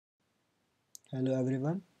Hello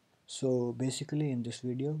everyone. So basically in this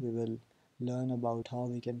video we will learn about how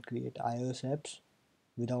we can create iOS apps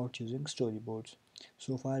without using storyboards.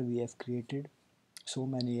 So far we have created so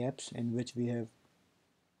many apps in which we have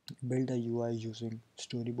built a UI using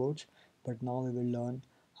storyboards, but now we will learn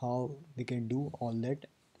how we can do all that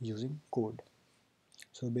using code.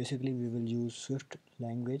 So basically we will use Swift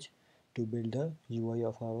language to build the UI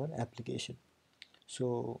of our application.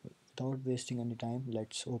 So without wasting any time,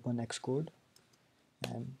 let's open Xcode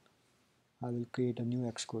and I will create a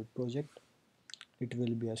new Xcode project. It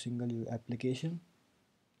will be a single view application.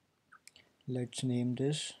 Let's name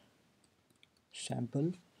this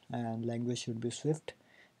sample and language should be Swift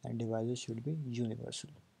and devices should be universal.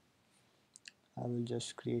 I will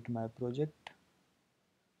just create my project.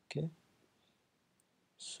 Okay,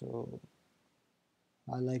 so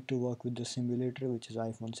I like to work with the simulator, which is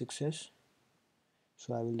iPhone 6s,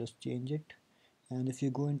 so I will just change it. And if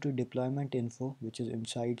you go into deployment info, which is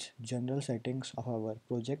inside general settings of our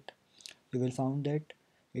project, you will find that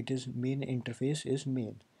it is main interface is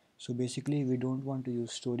main. So basically we don't want to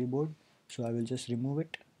use storyboard, so I will just remove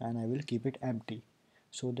it and I will keep it empty,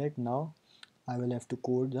 so that now I will have to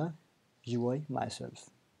code the UI myself.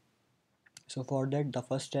 So for that, the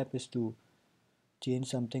first step is to change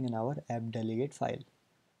something in our app delegate file.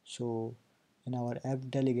 So in our app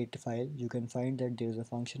delegate file, you can find that there is a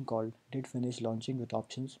function called did finish launching with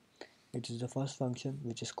options. It is the first function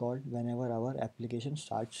which is called whenever our application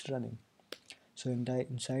starts running. So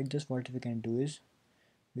inside this, what we can do is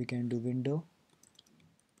we can do window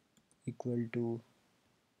equal to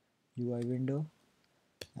UI window,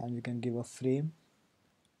 and we can give a frame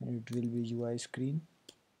and it will be UI screen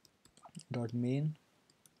dot main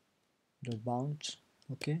dot bounce.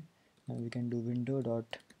 Okay, and we can do window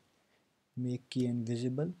dot make key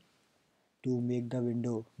invisible to make the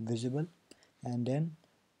window visible. And then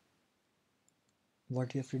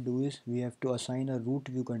what we have to do is we have to assign a root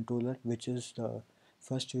view controller, which is the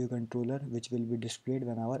first view controller which will be displayed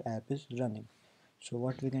when our app is running. So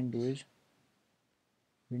what we can do is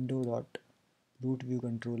window dot root view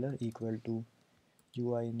controller equal to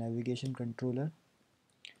UI navigation controller,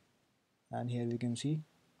 and here we can see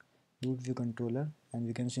root view controller, and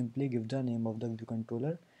we can simply give the name of the view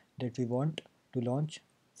controller that we want to launch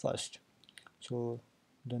first. So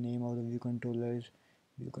the name of the view controller is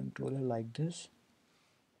view controller like this.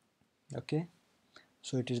 Okay,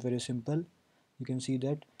 so it is very simple. You can see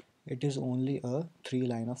that it is only a 3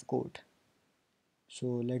 line of code. So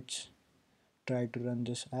let's try to run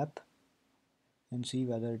this app and see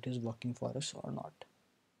whether it is working for us or not.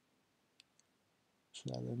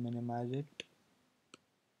 So I will minimize it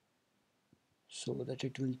so that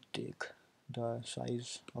it will take the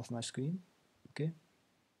size of my screen. Okay,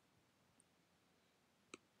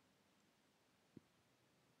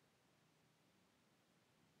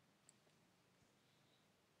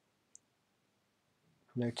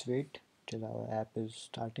 let's wait till our app is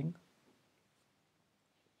starting.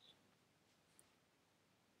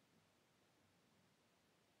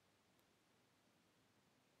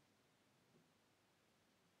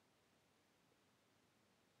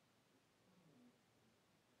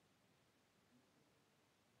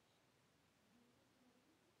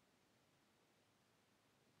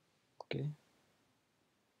 Okay,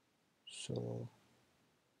 so you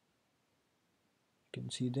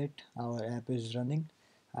can see that our app is running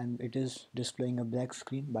and it is displaying a black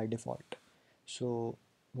screen by default. So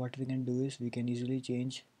what we can do is we can easily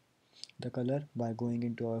change the color by going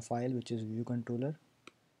into our file, which is view controller.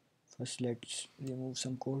 First let's remove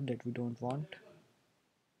some code that we don't want,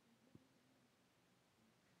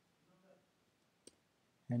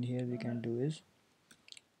 and here we can do is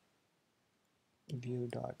view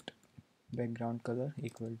dot background color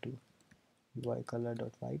equal to UI color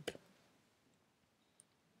dot white.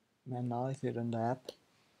 And now if you run the app,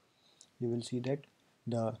 you will see that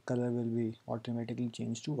the color will be automatically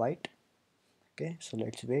changed to white. Okay, so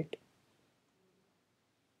let's wait.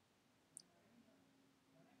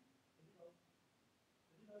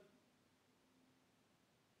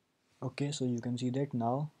 Okay, so you can see that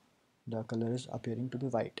now the color is appearing to be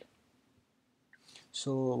white.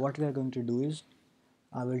 So what we are going to do is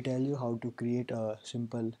I will tell you how to create a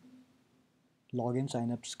simple login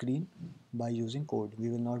sign up screen by using code. We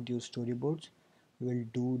will not use storyboards. We will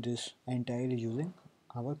do this entirely using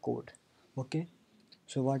our code. Okay,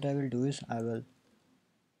 so what I will do is I will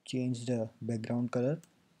change the background color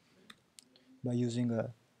by using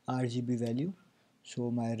a RGB value.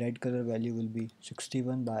 So my red color value will be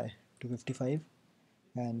 61 by 255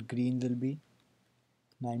 and green will be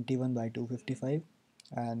 91 by 255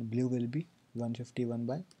 and blue will be 151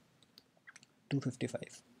 by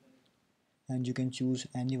 255. and you can choose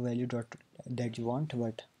any value that you want,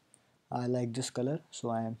 but I like this color, so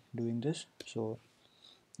I am doing this. So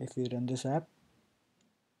if we run this app,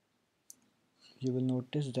 you will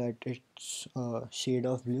notice that it's a shade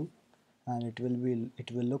of blue, and it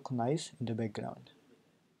will look nice in the background.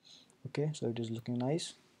 Okay, so it is looking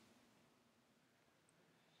nice.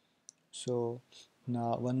 So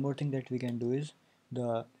now one more thing that we can do is,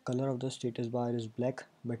 the color of the status bar is black,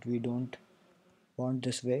 but we don't want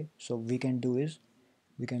this way. So we can do is,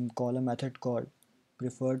 we can call a method called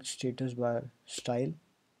preferred status bar style.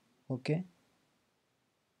 Okay,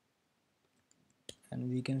 and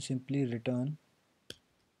we can simply return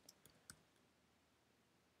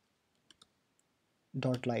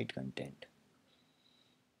dot light content.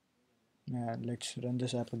 And let's run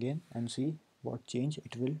this app again and see what change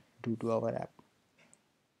it will do to our app.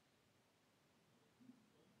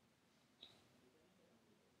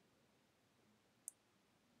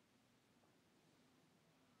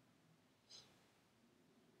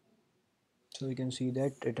 So you can see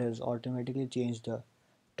that it has automatically changed the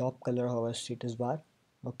top color of our status bar.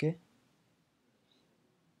 Okay,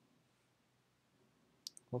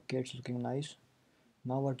 it's looking nice.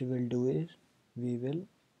 Now what we will do is, we will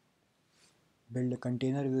build a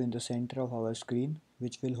container view in the center of our screen,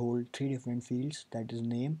 which will hold three different fields, that is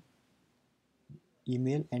name,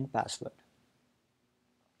 email and password.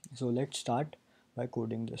 So let's start by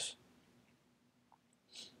coding this.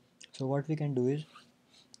 So what we can do is,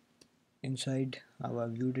 inside our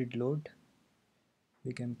view did load,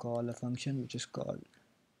 we can call a function which is called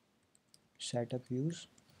setup views.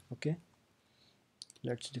 Okay,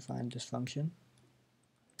 let's define this function,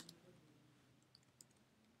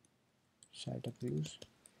 setup views,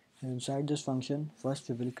 and inside this function first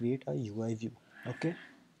we will create a UI view. Okay,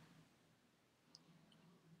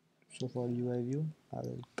 so for UI view I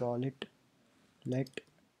will call it let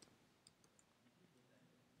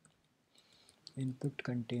input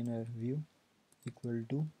container view equal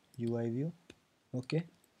to UI view. Okay,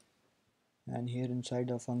 and here inside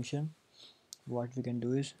the function what we can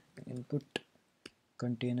do is, input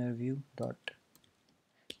container view dot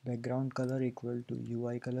background color equal to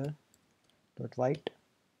UI color dot white.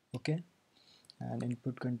 Okay, and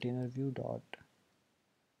input container view dot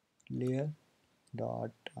layer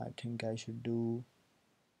dot, I think I should do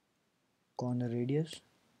corner radius.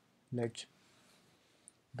 Let's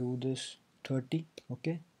do this 30.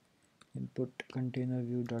 Okay, input container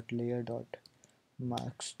view dot layer dot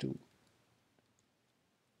max to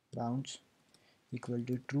bounds equal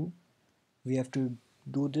to true. We have to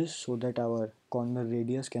do this so that our corner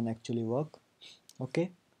radius can actually work.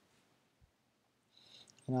 Okay,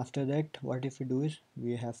 and after that what if we do is,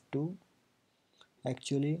 we have to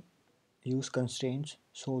actually use constraints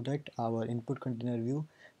so that our input container view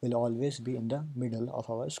will always be in the middle of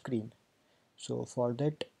our screen. So for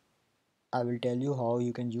that I will tell you how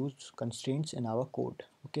you can use constraints in our code.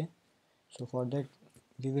 Okay, so for that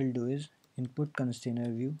we will do is, input container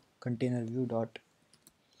view dot,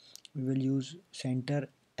 we will use center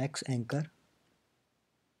x anchor.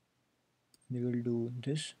 We will do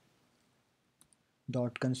this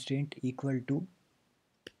dot constraint equal to,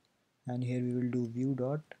 and here we will do view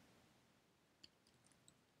dot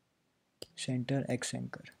center x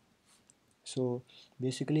anchor. So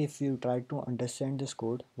basically if you try to understand this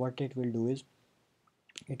code, what it will do is,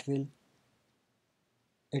 it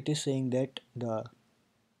is saying that the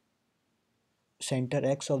center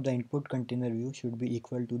x of the input container view should be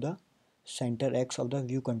equal to the center x of the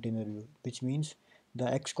view container view, which means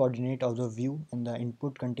the x coordinate of the view and the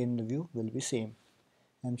input container view will be same.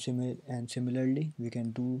 And similarly we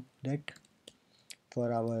can do that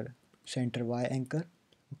for our center y anchor.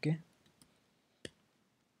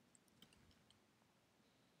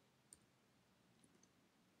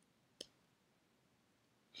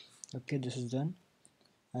 Okay, this is done,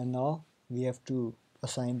 and now we have to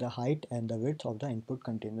assign the height and the width of the input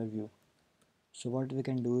container view. So what we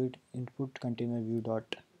can do it, input container view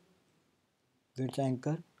dot width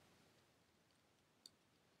anchor.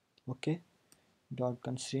 Okay, dot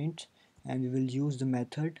constraints, and we will use the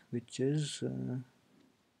method which is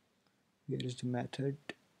where is the method?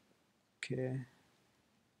 Okay,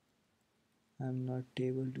 I'm not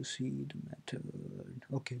able to see the method.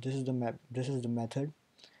 Okay, this is the method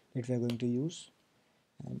that we are going to use,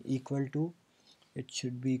 and equal to, it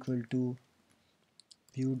should be equal to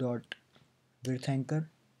view dot width anchor,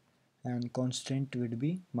 and constant would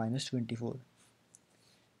be -24,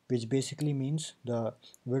 which basically means the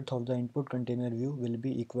width of the input container view will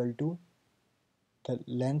be equal to the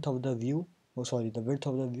length of the view, the width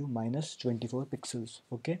of the view minus 24 pixels.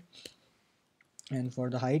 Okay, and for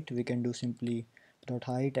the height we can do simply dot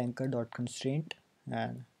height anchor dot constraint,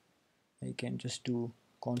 and I can just do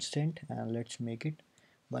constant and let's make it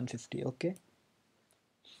 150. Okay,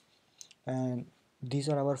 and these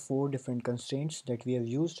are our 4 different constraints that we have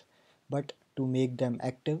used, but to make them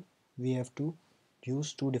active we have to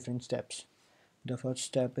use 2 different steps. The first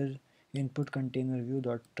step is input container view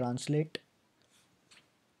dot translate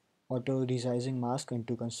auto resizing mask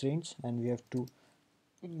into constraints, and we have to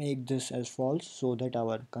make this as false so that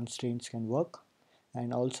our constraints can work.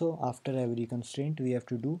 And also after every constraint we have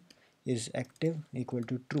to do is active equal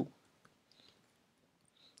to true.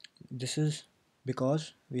 This is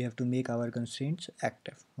because we have to make our constraints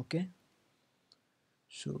active. Okay,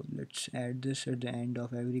 so let's add this at the end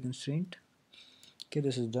of every constraint. Okay,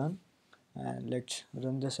 this is done, and let's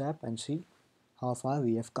run this app and see how far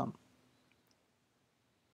we have come.